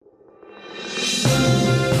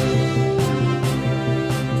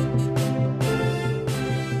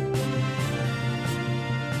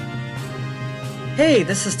Hey,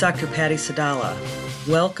 this is Dr. Patty Sadala.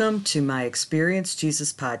 Welcome to my Experience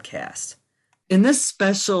Jesus podcast. In this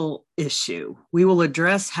special issue, we will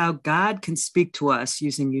address how God can speak to us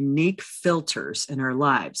using unique filters in our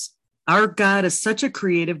lives. Our God is such a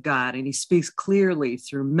creative God, and he speaks clearly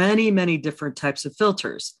through many, many different types of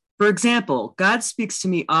filters. For example, God speaks to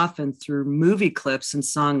me often through movie clips and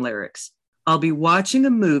song lyrics. I'll be watching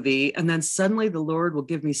a movie, and then suddenly the Lord will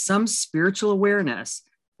give me some spiritual awareness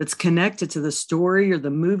that's connected to the story or the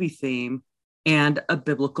movie theme and a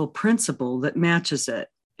biblical principle that matches it.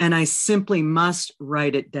 And I simply must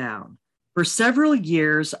write it down. For several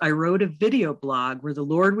years, I wrote a video blog where the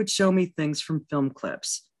Lord would show me things from film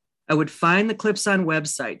clips. I would find the clips on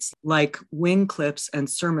websites like Wing Clips and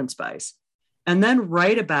Sermon Spice, and then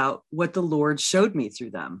write about what the Lord showed me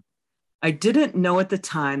through them. I didn't know at the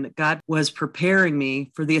time that God was preparing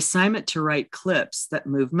me for the assignment to write clips that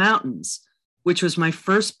move mountains, which was my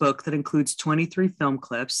first book that includes 23 film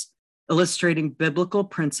clips illustrating biblical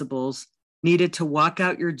principles needed to walk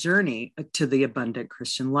out your journey to the abundant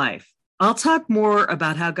Christian life. I'll talk more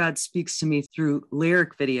about how God speaks to me through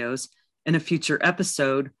lyric videos in a future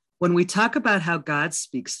episode when we talk about how God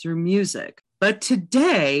speaks through music. But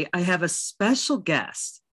today I have a special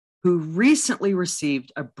guest who recently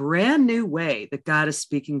received a brand new way that God is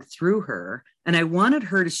speaking through her, and I wanted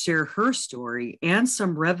her to share her story and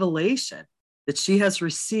some revelation that she has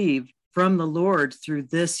received from the Lord through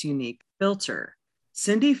this unique filter.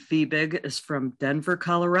 Cindy Fiebig is from Denver,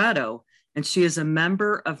 Colorado, and she is a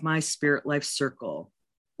member of my Spirit Life Circle.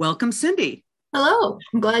 Welcome, Cindy. Hello,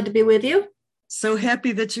 I'm glad to be with you. So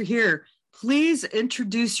happy that you're here. Please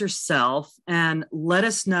introduce yourself and let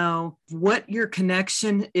us know what your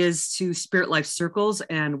connection is to Spirit Life Circles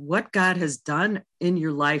and what God has done in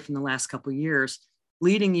your life in the last couple of years,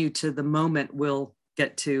 leading you to the moment we'll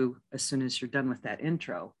get to as soon as you're done with that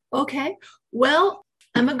intro. Okay. Well,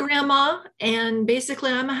 I'm a grandma and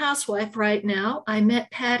basically I'm a housewife right now. I met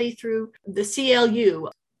Patty through the CLU.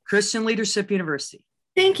 Christian Leadership University.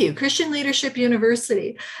 Thank you, Christian Leadership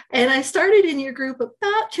University. And I started in your group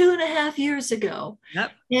about 2.5 years ago.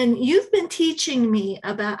 Yep. And you've been teaching me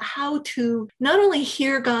about how to not only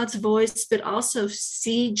hear God's voice, but also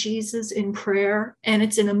see Jesus in prayer. And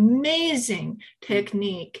it's an amazing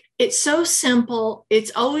technique. It's so simple.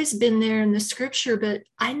 It's always been there in the scripture, but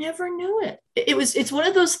I never knew it. It's one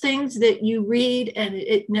of those things that you read and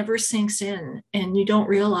it never sinks in and you don't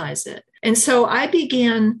realize it. And so I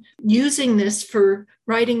began using this for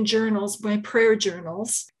writing journals, my prayer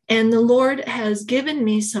journals, and the Lord has given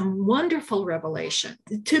me some wonderful revelation.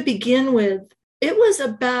 To begin with, it was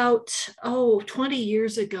about, 20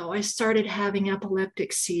 years ago, I started having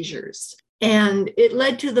epileptic seizures. And it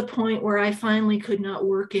led to the point where I finally could not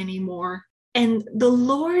work anymore. And the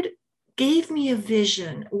Lord gave me a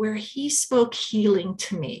vision where he spoke healing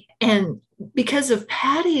to me. And because of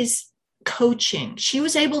Patty's coaching, she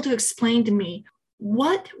was able to explain to me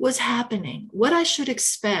what was happening, what I should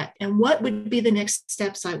expect, and what would be the next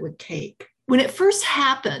steps I would take. When it first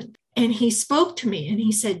happened, and he spoke to me and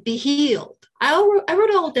he said, be healed. I wrote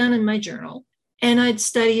it all down in my journal and I'd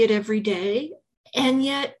study it every day. And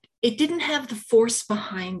yet it didn't have the force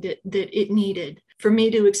behind it that it needed for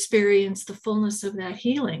me to experience the fullness of that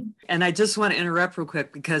healing. And I just want to interrupt real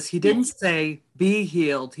quick because he didn't say be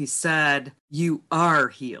healed. He said you are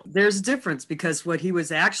healed. There's a difference because what he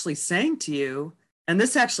was actually saying to you, and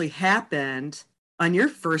this actually happened on your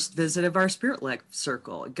first visit of our Spirit Life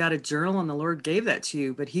Circle. It got a journal and the Lord gave that to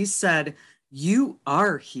you, but he said you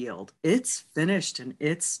are healed. It's finished and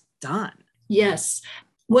it's done. Yes.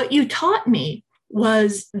 What you taught me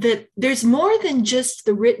was that there's more than just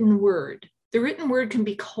the written word. The written word can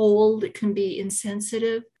be cold, it can be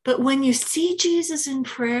insensitive, but when you see Jesus in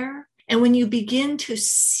prayer and when you begin to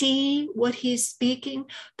see what he's speaking,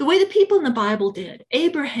 the way the people in the Bible did,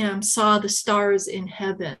 Abraham saw the stars in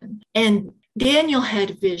heaven and Daniel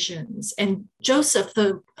had visions and Joseph,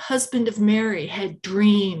 the husband of Mary, had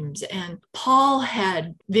dreams and Paul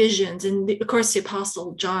had visions. And of course, the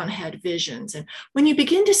Apostle John had visions. And when you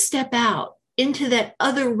begin to step out into that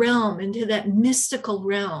other realm, into that mystical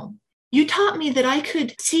realm, you taught me that I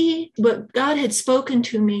could see what God had spoken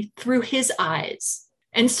to me through his eyes.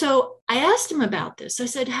 And so I asked him about this. I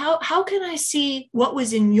said, how can I see what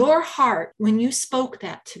was in your heart when you spoke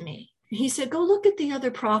that to me? And he said, go look at the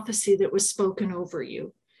other prophecy that was spoken over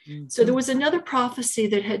you. Mm-hmm. So there was another prophecy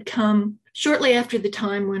that had come shortly after the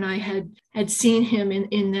time when I had seen him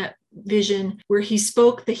in that vision where he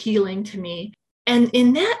spoke the healing to me. And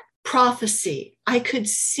in that prophecy, I could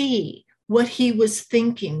see what he was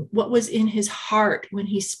thinking, what was in his heart when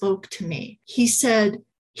he spoke to me. He said,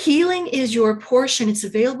 healing is your portion. It's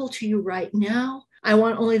available to you right now. I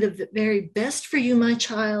want only the very best for you, my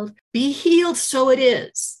child. Be healed, so it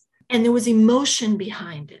is. And there was emotion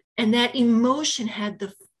behind it. And that emotion had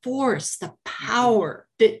the force, the power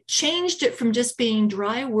that changed it from just being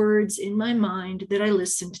dry words in my mind that I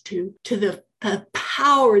listened to the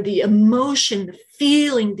power, the emotion, the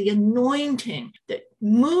feeling, the anointing that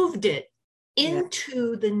moved it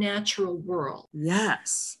into the natural world.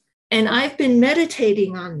 Yes. And I've been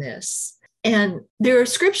meditating on this. And there are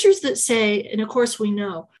scriptures that say, and of course we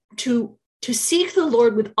know, to seek the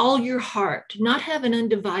Lord with all your heart, not have an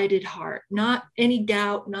undivided heart, not any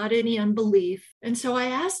doubt, not any unbelief. And so I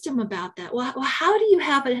asked him about that. Well, how do you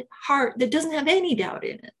have a heart that doesn't have any doubt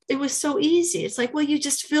in it? It was so easy. It's like, well, you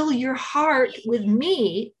just fill your heart with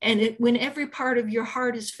me. And when every part of your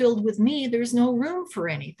heart is filled with me, there's no room for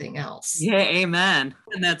anything else. Yeah, amen.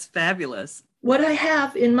 And that's fabulous. What I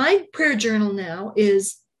have in my prayer journal now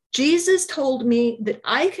is Jesus told me that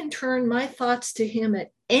I can turn my thoughts to him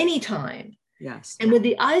at any time. Yes. And with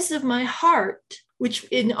the eyes of my heart, which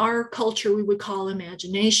in our culture we would call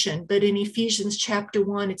imagination, but in Ephesians chapter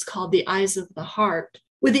 1, it's called the eyes of the heart.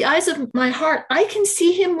 With the eyes of my heart, I can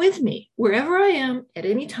see him with me wherever I am at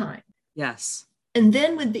any time. Yes. And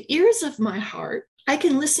then with the ears of my heart, I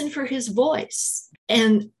can listen for his voice.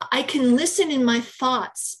 And I can listen in my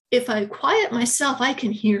thoughts. If I quiet myself, I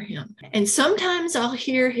can hear him. And sometimes I'll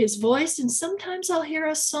hear his voice, and sometimes I'll hear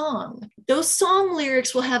a song. Those song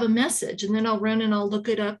lyrics will have a message, and then I'll run and I'll look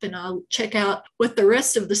it up and I'll check out what the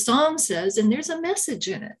rest of the song says, and there's a message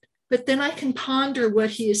in it. But then I can ponder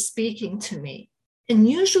what he is speaking to me. And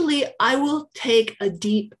usually I will take a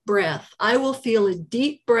deep breath. I will feel a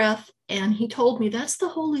deep breath, and he told me that's the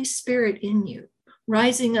Holy Spirit in you,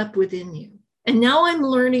 rising up within you. And now I'm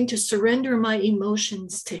learning to surrender my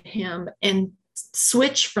emotions to him and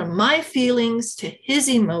switch from my feelings to his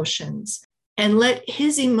emotions and let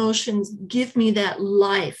his emotions give me that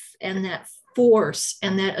life and that force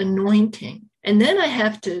and that anointing. And then I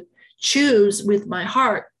have to choose with my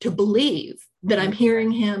heart to believe that I'm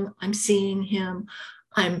hearing him, I'm seeing him,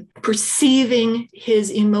 I'm perceiving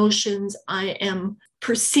his emotions, I am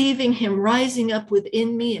perceiving him rising up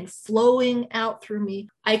within me and flowing out through me.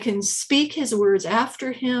 I can speak his words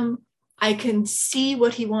after him. I can see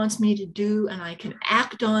what he wants me to do and I can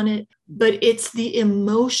act on it. But it's the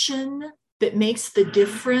emotion that makes the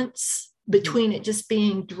difference between it just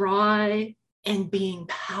being dry and being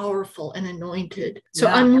powerful and anointed. So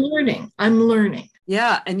Yeah. I'm learning.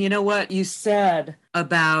 Yeah. And you know what you said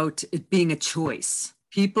about it being a choice?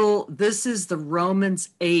 People, this is the Romans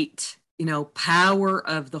 8, power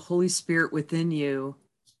of the Holy Spirit within you,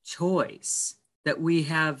 choice that we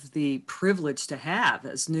have the privilege to have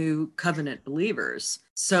as new covenant believers.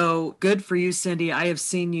 So good for you, Cindy. I have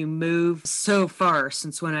seen you move so far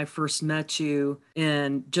since when I first met you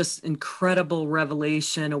in just incredible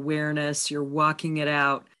revelation, awareness. You're walking it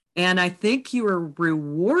out. And I think you were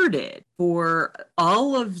rewarded for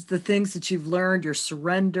all of the things that you've learned, your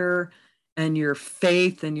surrender and your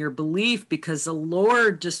faith and your belief, because the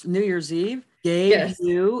Lord just New Year's Eve gave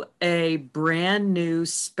you a brand new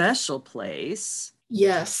special place.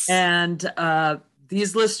 Yes. And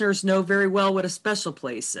these listeners know very well what a special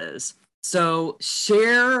place is. So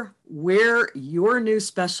share where your new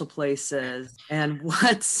special place is and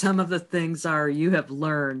what some of the things are you have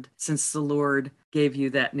learned since the Lord gave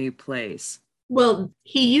you that new place. Well,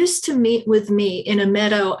 he used to meet with me in a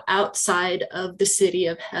meadow outside of the city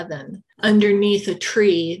of heaven, underneath a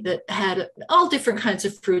tree that had all different kinds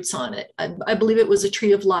of fruits on it. I believe it was a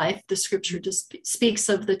tree of life. The scripture just speaks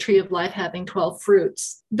of the tree of life having 12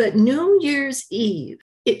 fruits. But New Year's Eve,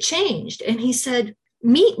 it changed. And he said,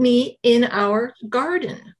 meet me in our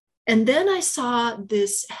garden. And then I saw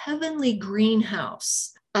this heavenly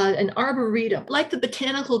greenhouse, an arboretum, like the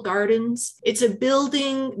botanical gardens. It's a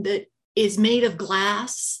building that is made of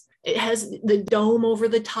glass. It has the dome over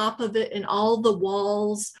the top of it, and all the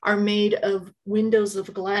walls are made of windows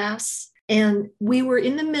of glass. And we were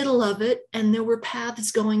in the middle of it, and there were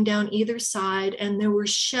paths going down either side, and there were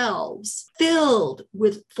shelves filled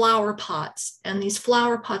with flower pots. And these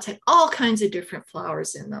flower pots had all kinds of different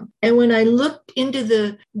flowers in them. And when I looked into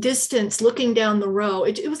the distance, looking down the row,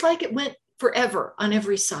 it was like it went forever on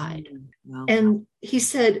every side. Wow. And he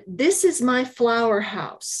said, this is my flower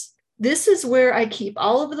house. This is where I keep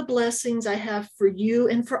all of the blessings I have for you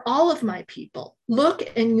and for all of my people. Look,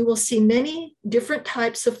 and you will see many different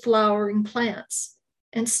types of flowering plants.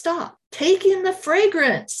 And stop. Take in the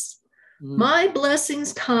fragrance. My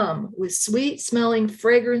blessings come with sweet smelling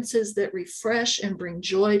fragrances that refresh and bring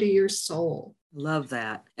joy to your soul. Love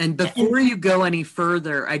that. And before you go any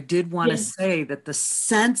further, I did want to say that the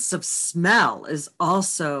sense of smell is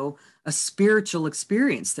also a spiritual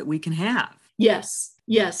experience that we can have. Yes.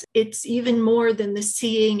 Yes. It's even more than the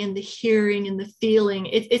seeing and the hearing and the feeling.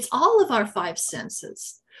 It's all of our five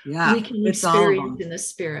senses. Yeah. We can experience in the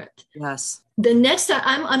spirit. Yes. The next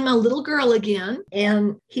time I'm a little girl again,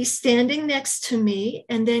 and he's standing next to me,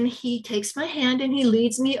 and then he takes my hand and he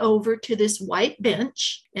leads me over to this white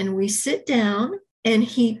bench, and we sit down, and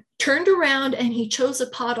he turned around and he chose a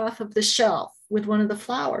pot off of the shelf with one of the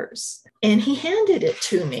flowers, and he handed it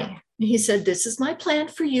to me. And he said, "This is my plan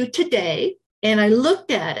for you today." And I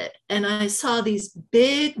looked at it and I saw these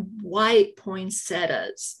big white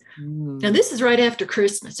poinsettias. Now, this is right after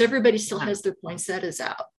Christmas. Everybody still has their poinsettias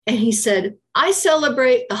out. And he said, "I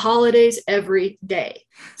celebrate the holidays every day.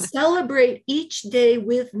 Celebrate each day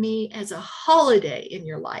with me as a holiday in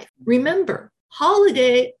your life. Remember,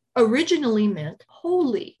 holiday originally meant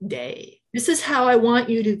holy day. This is how I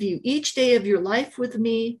want you to view each day of your life with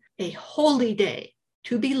me, a holy day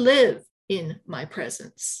to be lived in my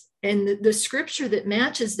presence." And the scripture that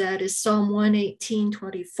matches that is Psalm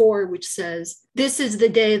 118:24, which says, "This is the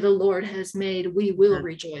day the Lord has made. We will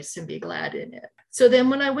rejoice and be glad in it." So then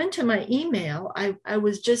when I went to my email, I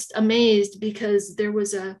was just amazed because there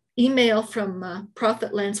was an email from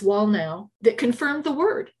Prophet Lance Wallnau that confirmed the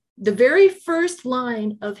word. The very first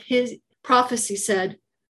line of his prophecy said,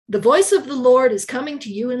 "The voice of the Lord is coming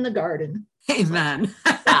to you in the garden." Amen.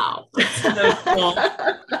 Wow. So cool.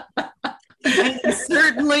 He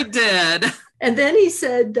certainly did. And then he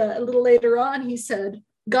said, a little later on, he said,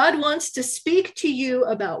 "God wants to speak to you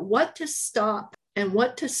about what to stop and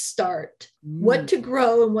what to start, what to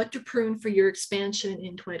grow and what to prune for your expansion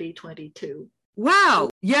in 2022. Wow.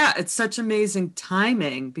 Yeah, it's such amazing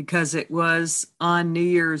timing because it was on New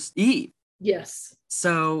Year's Eve. Yes.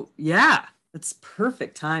 So, yeah, it's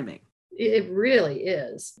perfect timing. It really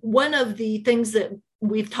is. One of the things that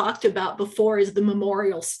we've talked about before is the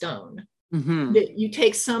memorial stone. That you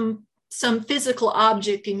take some physical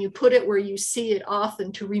object and you put it where you see it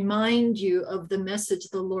often to remind you of the message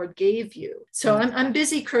the Lord gave you. So I'm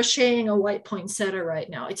busy crocheting a white poinsettia right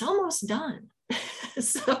now. It's almost done.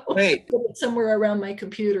 So Great. I put it somewhere around my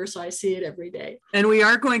computer so I see it every day. And we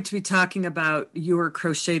are going to be talking about your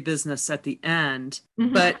crochet business at the end,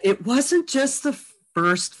 but it wasn't just the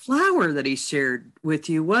first flower that he shared with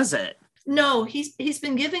you, was it? No, he's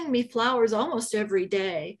been giving me flowers almost every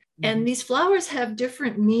day. And these flowers have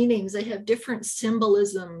different meanings. They have different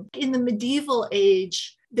symbolism. In the medieval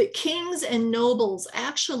age, the kings and nobles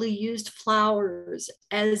actually used flowers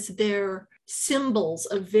as their symbols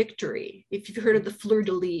of victory. If you've heard of the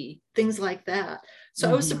fleur-de-lis, things like that.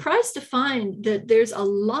 So I was surprised to find that there's a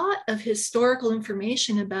lot of historical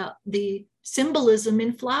information about the symbolism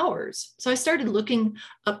in flowers. So I started looking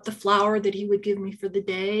up the flower that he would give me for the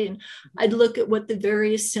day, and I'd look at what the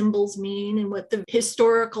various symbols mean and what the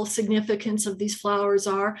historical significance of these flowers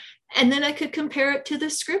are. And then I could compare it to the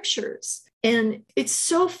scriptures. And it's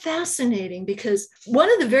so fascinating because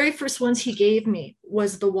one of the very first ones he gave me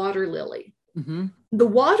was the water lily. The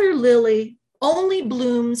water lily only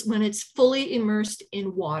blooms when it's fully immersed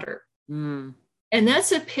in water. And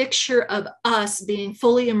that's a picture of us being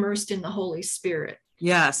fully immersed in the Holy Spirit.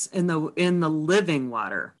 Yes, in the living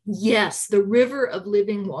water. Yes, the river of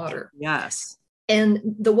living water. Yes. And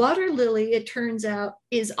the water lily, it turns out,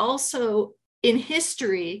 is also in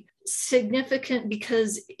history significant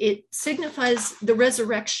because it signifies the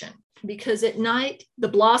resurrection. Because at night the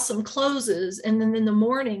blossom closes and then in the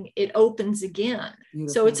morning it opens again.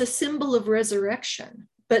 Beautiful. So it's a symbol of resurrection.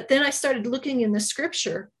 But then I started looking in the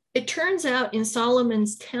scripture. It turns out in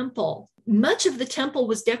Solomon's temple, much of the temple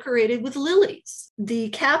was decorated with lilies. The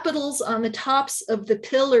capitals on the tops of the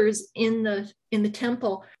pillars in the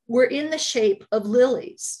temple were in the shape of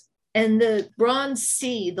lilies. And the bronze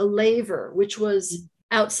sea, the laver, which was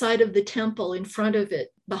outside of the temple in front of it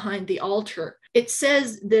behind the altar, it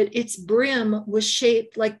says that its brim was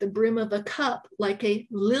shaped like the brim of a cup, like a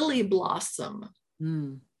lily blossom.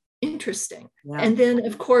 Interesting. Yeah. And then,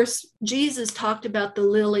 of course, Jesus talked about the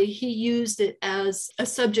lily. He used it as a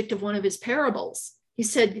subject of one of his parables. He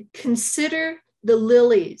said, "Consider the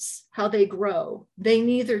lilies, how they grow. They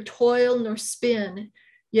neither toil nor spin.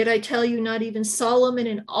 Yet I tell you, not even Solomon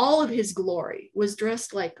in all of his glory was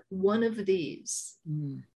dressed like one of these.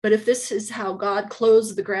 But if this is how God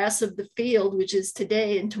clothes the grass of the field, which is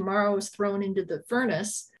today and tomorrow is thrown into the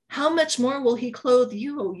furnace, how much more will he clothe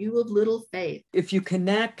you, O you of little faith?" If you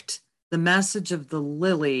connect the message of the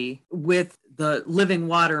lily with the living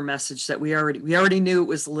water message that we already knew it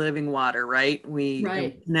was living water, right? We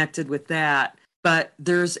Right. connected with that, but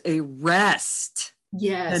there's a rest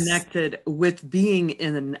Yes. connected with being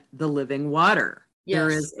in the living water.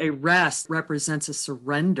 There Yes. is a rest, represents a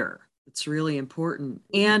surrender. It's really important.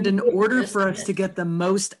 And We in wouldn't order miss for us to it. get the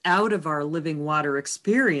most out of our living water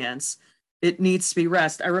experience, it needs to be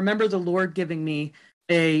rest. I remember the Lord giving me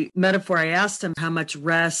a metaphor. I asked him, how much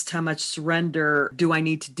rest, how much surrender do I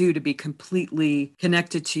need to do to be completely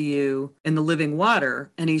connected to you in the living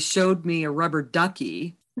water? And he showed me a rubber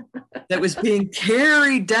ducky that was being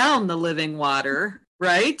carried down the living water,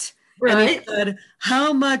 right? And he Right. said,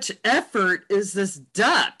 how much effort is this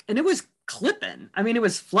duck? And it was clipping. I mean, it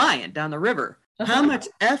was flying down the river. How much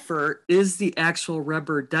effort is the actual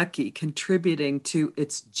rubber ducky contributing to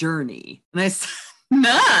its journey? And I said,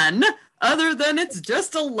 none, other than it's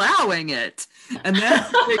just allowing it. And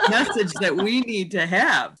that's the big message that we need to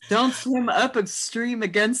have. Don't swim upstream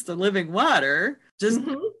against the living water. Just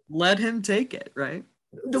let him take it, right?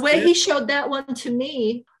 The way he showed that one to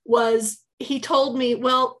me was he told me,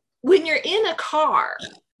 well, when you're in a car,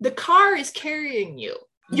 the car is carrying you.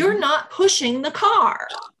 You're not pushing the car.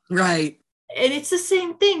 Right. And it's the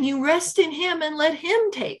same thing. You rest in him and let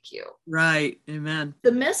him take you. Right. Amen.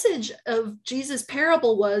 The message of Jesus'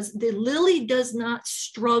 parable was the lily does not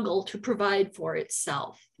struggle to provide for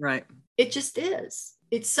itself. Right. It just is.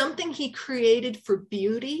 It's something he created for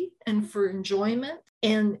beauty and for enjoyment.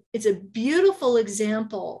 And it's a beautiful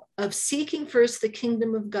example of seeking first the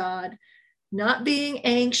kingdom of God, not being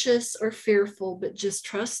anxious or fearful, but just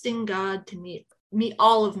trusting God to meet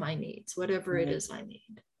all of my needs, whatever it is I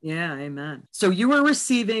need. Yeah, amen. So you are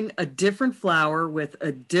receiving a different flower with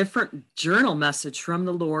a different journal message from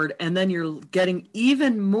the Lord, and then you're getting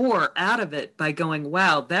even more out of it by going,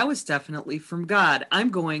 wow, that was definitely from God. I'm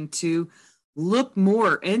going to look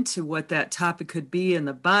more into what that topic could be in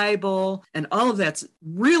the Bible, and all of that's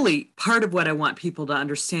really part of what I want people to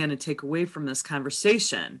understand and take away from this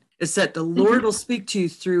conversation is that the Lord will speak to you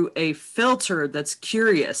through a filter that's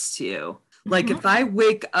curious to you. Like if I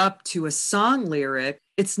wake up to a song lyric,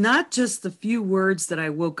 it's not just the few words that I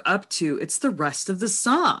woke up to, it's the rest of the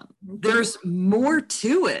song. There's more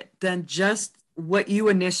to it than just what you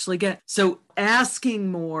initially get. So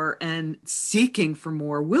asking more and seeking for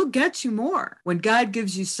more will get you more. When God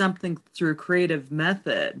gives you something through a creative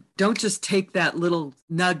method, don't just take that little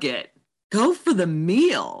nugget. Go for the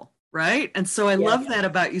meal. Right. And so I love that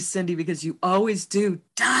about you, Cindy, because you always do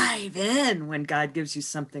dive in when God gives you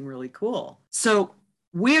something really cool. So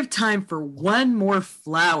we have time for one more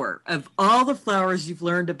flower. Of all the flowers you've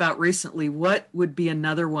learned about recently, what would be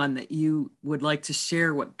another one that you would like to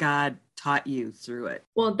share what God taught you through it?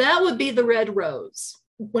 Well, that would be the red rose.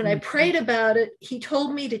 When I prayed about it, he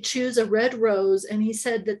told me to choose a red rose, and he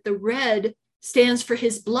said that the red stands for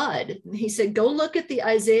his blood. And he said, go look at the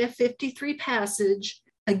Isaiah 53 passage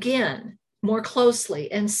again, more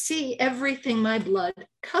closely, and see everything my blood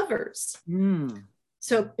covers.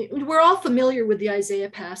 So we're all familiar with the Isaiah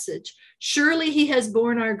passage. Surely he has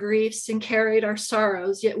borne our griefs and carried our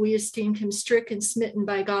sorrows, yet we esteemed him stricken, smitten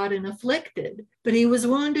by God, and afflicted. But he was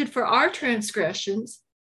wounded for our transgressions.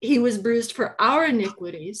 He was bruised for our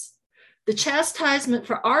iniquities. The chastisement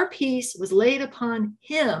for our peace was laid upon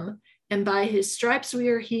him, and by his stripes we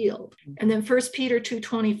are healed. And then 1 Peter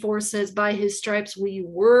 2:24 says, by his stripes we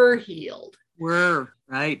were healed. Were,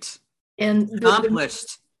 right. And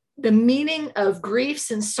accomplished. The meaning of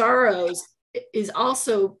griefs and sorrows is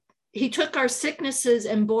also, he took our sicknesses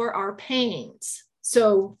and bore our pains.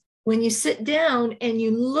 So when you sit down and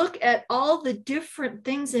you look at all the different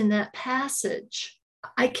things in that passage,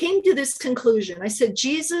 I came to this conclusion. I said,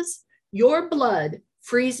 Jesus, your blood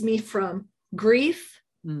frees me from grief,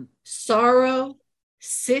 sorrow,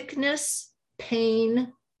 sickness,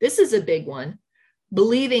 pain. This is a big one.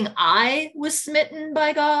 Believing I was smitten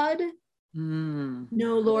by God.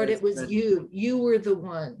 No, Lord, it was you. You were the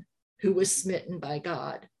one who was smitten by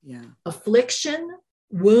God. Yeah. Affliction,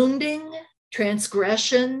 wounding,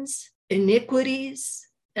 transgressions, iniquities.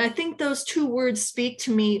 I think those two words speak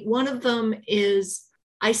to me. One of them is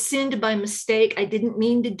I sinned by mistake. I didn't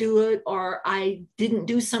mean to do it, or I didn't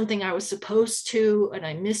do something I was supposed to, and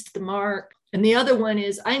I missed the mark. And the other one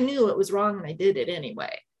is I knew it was wrong and I did it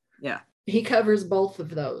anyway. Yeah. He covers both of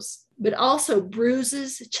those, but also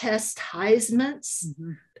bruises, chastisements.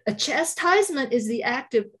 A chastisement is the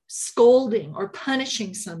act of scolding or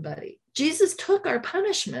punishing somebody. Jesus took our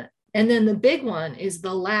punishment. And then the big one is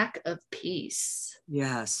the lack of peace.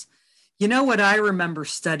 Yes. You know what I remember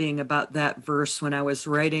studying about that verse when I was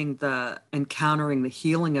writing the Encountering the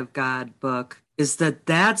Healing of God book is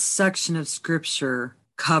that section of scripture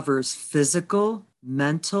covers physical,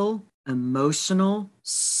 mental, emotional,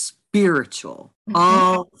 spiritual,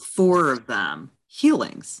 all four of them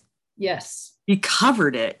healings. Yes. He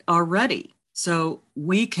covered it already. So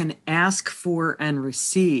we can ask for and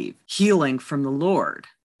receive healing from the Lord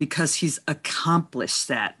because he's accomplished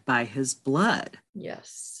that by his blood.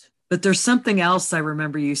 Yes. But there's something else I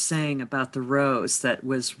remember you saying about the rose that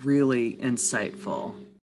was really insightful.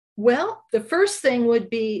 Well, the first thing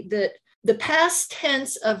would be that the past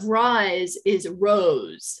tense of rise is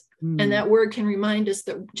rose. And that word can remind us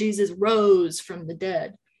that Jesus rose from the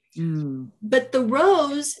dead. But the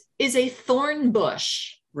rose is a thorn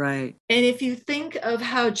bush. Right. And if you think of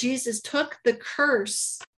how Jesus took the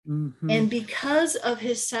curse, and because of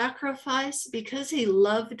his sacrifice, because he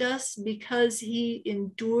loved us, because he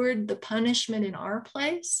endured the punishment in our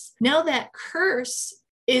place, now that curse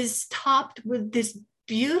is topped with this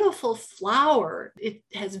beautiful flower. It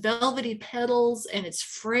has velvety petals and it's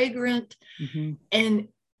fragrant. And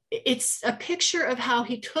it's a picture of how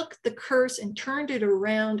he took the curse and turned it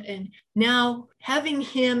around. And now having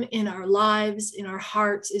him in our lives, in our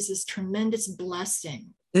hearts, is this tremendous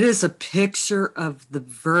blessing. It is a picture of the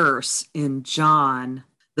verse in John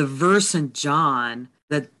that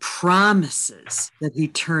promises that he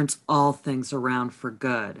turns all things around for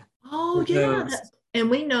good. Oh, yeah. And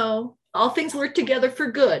we know all things work together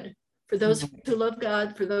for good, for those who love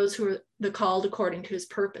God, for those who are the called according to his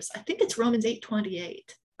purpose. I think it's Romans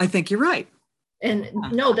 8:28. I think you're right. And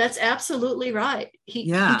no, that's absolutely right.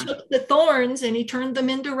 He took the thorns and he turned them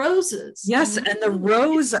into roses. Yes, and the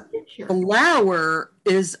rose flower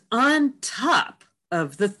is on top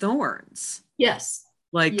of the thorns. Yes.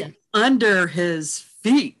 Under his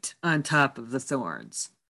feet on top of the thorns.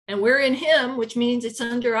 And we're in him, which means it's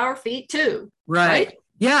under our feet too. Right?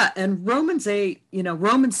 Yeah, and Romans 8,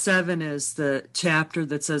 Romans 7 is the chapter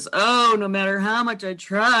that says, oh, no matter how much I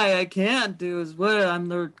try, I can't do is what I'm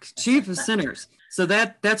the chief of sinners. So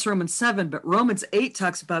that's Romans 7, but Romans 8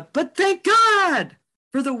 talks about, but thank God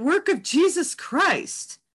for the work of Jesus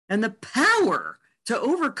Christ and the power to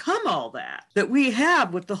overcome all that we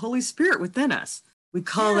have with the Holy Spirit within us. We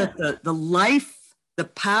call it the life, the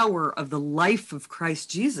power of the life of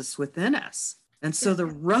Christ Jesus within us. And so the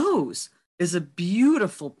rose is a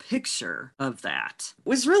beautiful picture of that. It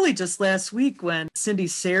was really just last week when Cindy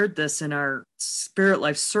shared this in our Spirit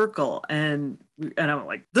Life Circle, and I'm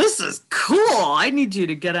like, this is cool. I need you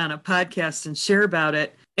to get on a podcast and share about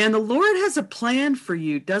it. And the Lord has a plan for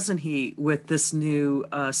you, doesn't he, with this new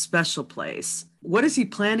special place? What is he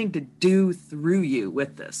planning to do through you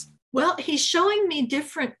with this? Well, he's showing me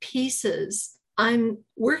different pieces. I'm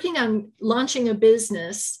working on launching a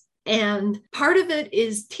business. And part of it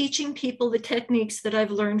is teaching people the techniques that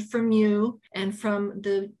I've learned from you and from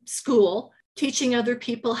the school, teaching other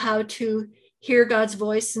people how to hear God's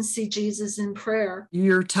voice and see Jesus in prayer.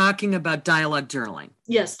 You're talking about dialogue journaling.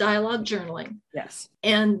 Yes, dialogue journaling. Yes.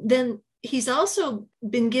 And then he's also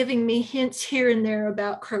been giving me hints here and there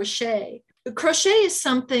about crochet. Crochet is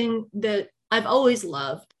something that I've always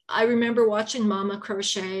loved. I remember watching Mama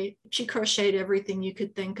crochet. She crocheted everything you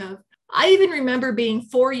could think of. I even remember being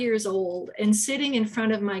 4 years old and sitting in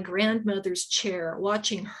front of my grandmother's chair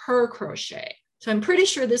watching her crochet. So I'm pretty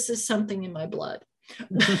sure this is something in my blood.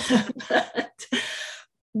 But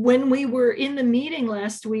when we were in the meeting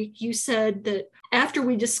last week, you said that after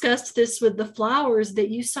we discussed this with the flowers, that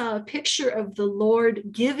you saw a picture of the Lord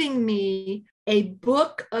giving me a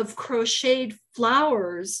book of crocheted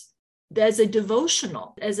flowers as a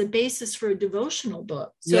devotional, as a basis for a devotional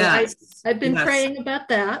book. So I've been praying about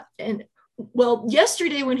that. And well,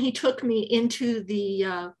 yesterday when he took me into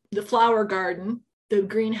the flower garden, the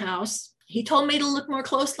greenhouse, he told me to look more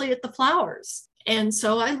closely at the flowers. And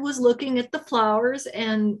so I was looking at the flowers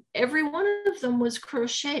and every one of them was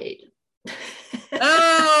crocheted.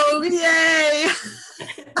 Oh, yay.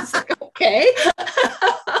 It's like, okay.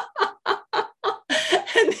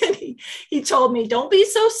 And then he told me, don't be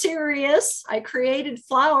so serious. I created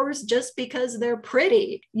flowers just because they're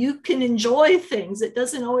pretty. You can enjoy things. It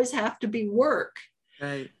doesn't always have to be work.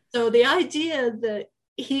 Right. So the idea that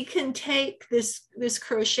he can take this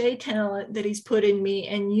crochet talent that he's put in me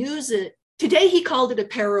and use it. Today he called it a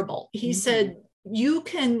parable. He said, you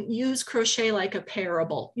can use crochet like a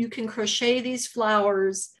parable. You can crochet these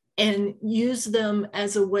flowers and use them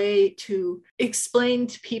as a way to explain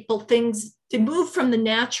to people things, to move from the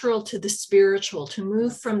natural to the spiritual, to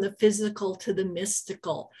move from the physical to the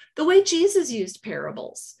mystical, the way Jesus used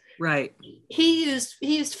parables. Right. He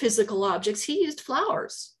used physical objects. He used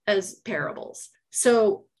flowers as parables.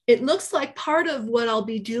 So it looks like part of what I'll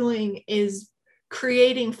be doing is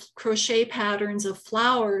creating crochet patterns of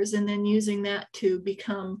flowers and then using that to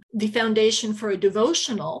become the foundation for a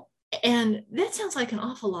devotional. And that sounds like an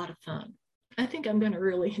awful lot of fun. I think I'm going to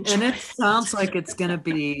really enjoy it. And it sounds like it's going to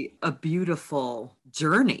be a beautiful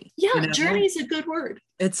journey. Yeah, journey is a good word.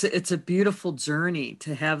 It's a beautiful journey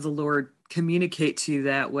to have the Lord communicate to you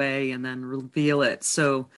that way and then reveal it.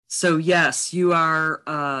 So yes, you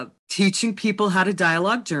are teaching people how to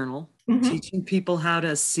dialogue journal, teaching people how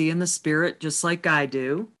to see in the spirit, just like I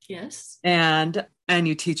do. Yes. And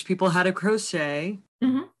you teach people how to crochet.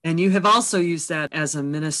 And you have also used that as a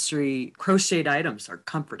ministry. Crocheted items are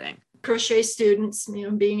comforting. Crochet students,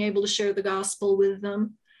 being able to share the gospel with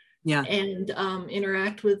them. Yeah. And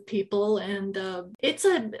interact with people. And it's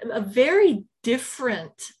a very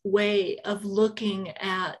different way of looking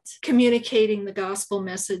at communicating the gospel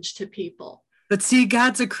message to people. But see,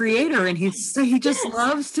 God's a creator, and he just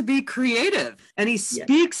loves to be creative, and he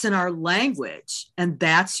speaks in our language, and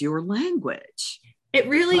that's your language. It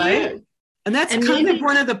really is. And that's kind of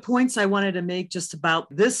one of the points I wanted to make just about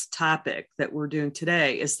this topic that we're doing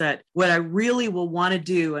today, is that what I really will want to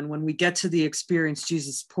do, and when we get to the Experience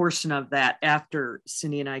Jesus portion of that, after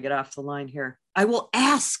Cindy and I get off the line here, I will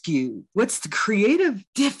ask you, what's the creative,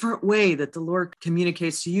 different way that the Lord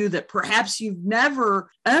communicates to you that perhaps you've never,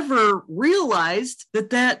 ever realized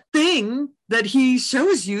that thing that he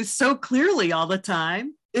shows you so clearly all the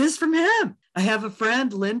time is from him. I have a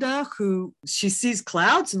friend, Linda, who she sees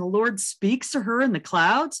clouds and the Lord speaks to her in the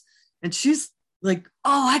clouds. And she's like,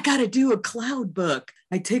 oh, I got to do a cloud book.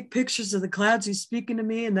 I take pictures of the clouds he's speaking to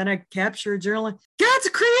me, and then I capture a journal. God's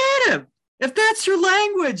creative. If that's your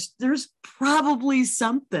language, there's probably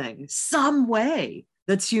something, some way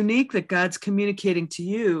that's unique that God's communicating to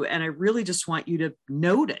you. And I really just want you to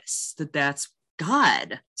notice that that's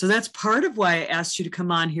God. So that's part of why I asked you to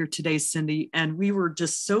come on here today, Cindy. And we were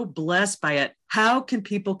just so blessed by it. How can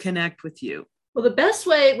people connect with you? Well, the best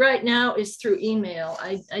way right now is through email.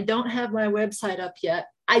 I don't have my website up yet.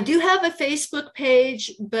 I do have a Facebook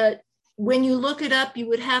page, but when you look it up, you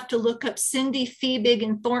would have to look up Cindy Fiebig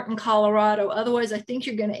in Thornton, Colorado. Otherwise, I think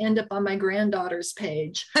you're going to end up on my granddaughter's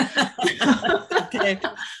page. Okay.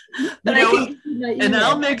 But and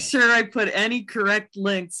I'll make sure I put any correct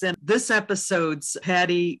links in this episode's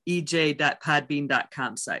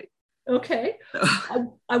pattyej.podbean.com site. Okay.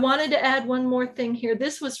 I wanted to add one more thing here.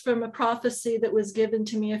 This was from a prophecy that was given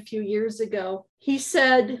to me a few years ago. He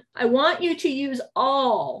said, I want you to use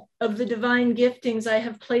all of the divine giftings I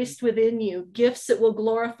have placed within you, gifts that will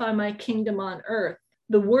glorify my kingdom on earth.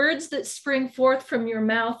 The words that spring forth from your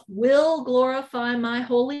mouth will glorify my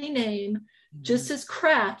holy name, just as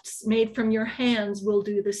crafts made from your hands will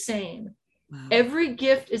do the same. Wow. Every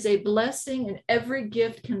gift is a blessing, and every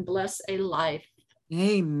gift can bless a life.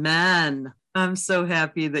 Amen. I'm so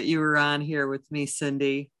happy that you were on here with me,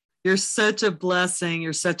 Cindy. You're such a blessing.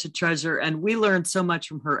 You're such a treasure. And we learn so much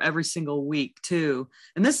from her every single week, too.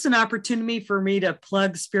 And this is an opportunity for me to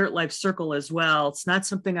plug Spirit Life Circle as well. It's not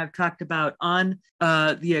something I've talked about on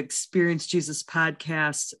the Experience Jesus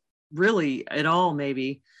podcast, really at all,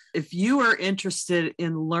 maybe. If you are interested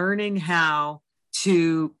in learning how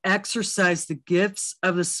to exercise the gifts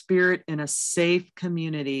of the Spirit in a safe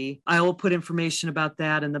community, I will put information about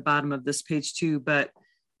that in the bottom of this page too. But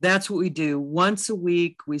that's what we do. Once a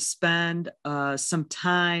week, we spend some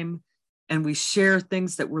time and we share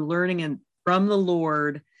things that we're learning from the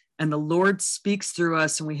Lord, and the Lord speaks through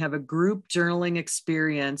us, and we have a group journaling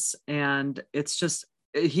experience. And it's just,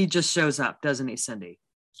 he just shows up, doesn't he, Cindy?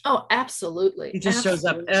 Oh, absolutely. He just shows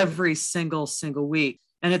up every single week.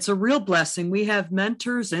 And it's a real blessing. We have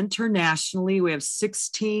mentors internationally. We have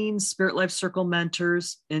 16 Spirit Life Circle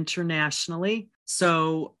mentors internationally.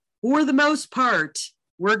 So for the most part,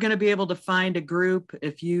 we're going to be able to find a group,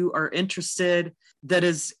 if you are interested, that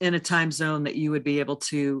is in a time zone that you would be able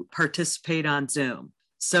to participate on Zoom.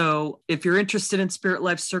 So if you're interested in Spirit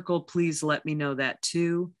Life Circle, please let me know that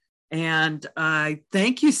too. And I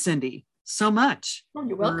thank you, Cindy, so much. Oh,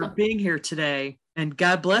 you're welcome. For being here today. And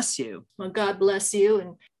God bless you. Well, God bless you,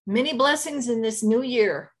 and many blessings in this new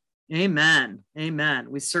year. Amen.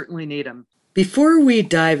 Amen. We certainly need them. Before we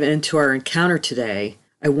dive into our encounter today,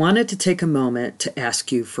 I wanted to take a moment to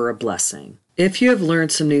ask you for a blessing. If you have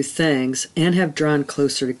learned some new things and have drawn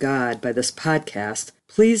closer to God by this podcast,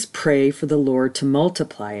 please pray for the Lord to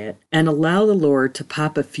multiply it and allow the Lord to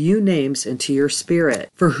pop a few names into your spirit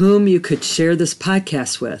for whom you could share this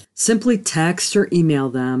podcast with. Simply text or email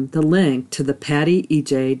them the link to the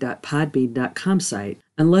pattyej.podbean.com site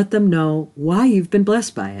and let them know why you've been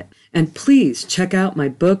blessed by it. And please check out my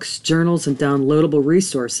books, journals, and downloadable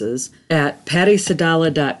resources at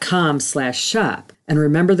pattysadala.com/shop. And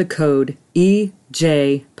remember the code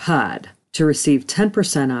EJPOD to receive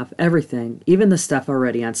 10% off everything, even the stuff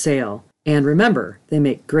already on sale. And remember, they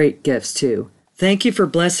make great gifts too. Thank you for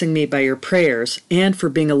blessing me by your prayers and for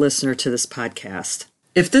being a listener to this podcast.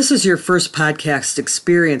 If this is your first podcast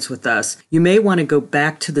experience with us, you may want to go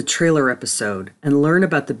back to the trailer episode and learn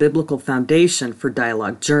about the biblical foundation for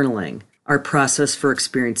dialogue journaling, our process for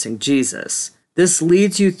experiencing Jesus. This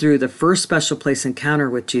leads you through the first special place encounter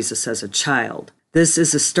with Jesus as a child. This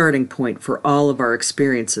is a starting point for all of our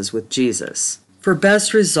experiences with Jesus. For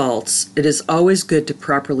best results, it is always good to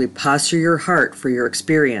properly posture your heart for your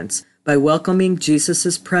experience by welcoming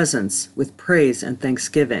Jesus' presence with praise and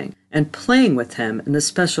thanksgiving, and playing with him in the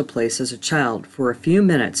special place as a child for a few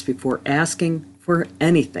minutes before asking for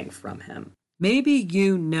anything from him. Maybe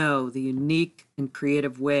you know the unique and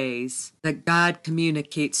creative ways that God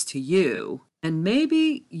communicates to you, and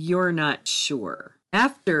maybe you're not sure.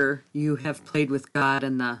 After you have played with God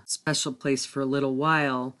in the special place for a little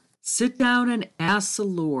while, sit down and ask the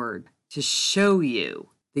Lord to show you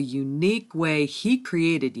the unique way He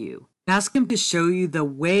created you. Ask Him to show you the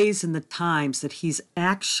ways and the times that He's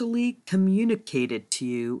actually communicated to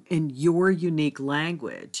you in your unique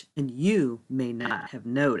language, and you may not have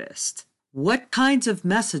noticed. What kinds of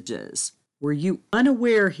messages were you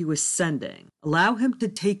unaware He was sending? Allow Him to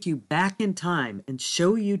take you back in time and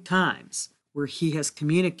show you times where He has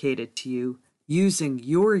communicated to you using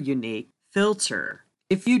your unique filter.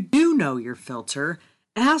 If you do know your filter,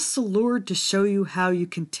 ask the Lord to show you how you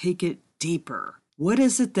can take it deeper. What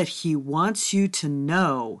is it that He wants you to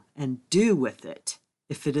know and do with it?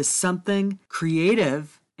 If it is something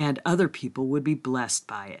creative and other people would be blessed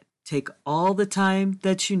by it, take all the time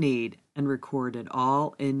that you need and record it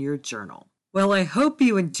all in your journal. Well, I hope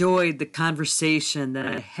you enjoyed the conversation that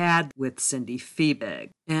I had with Cindy Fiebig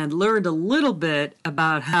and learned a little bit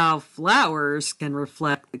about how flowers can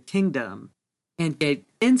reflect the kingdom and get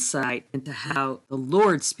insight into how the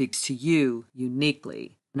Lord speaks to you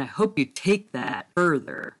uniquely. And I hope you take that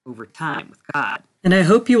further over time with God. And I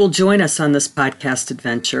hope you will join us on this podcast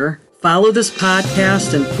adventure. Follow this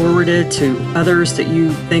podcast and forward it to others that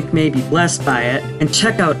you think may be blessed by it. And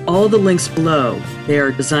check out all the links below. They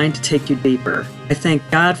are designed to take you deeper. I thank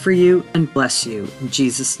God for you and bless you in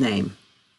Jesus' name.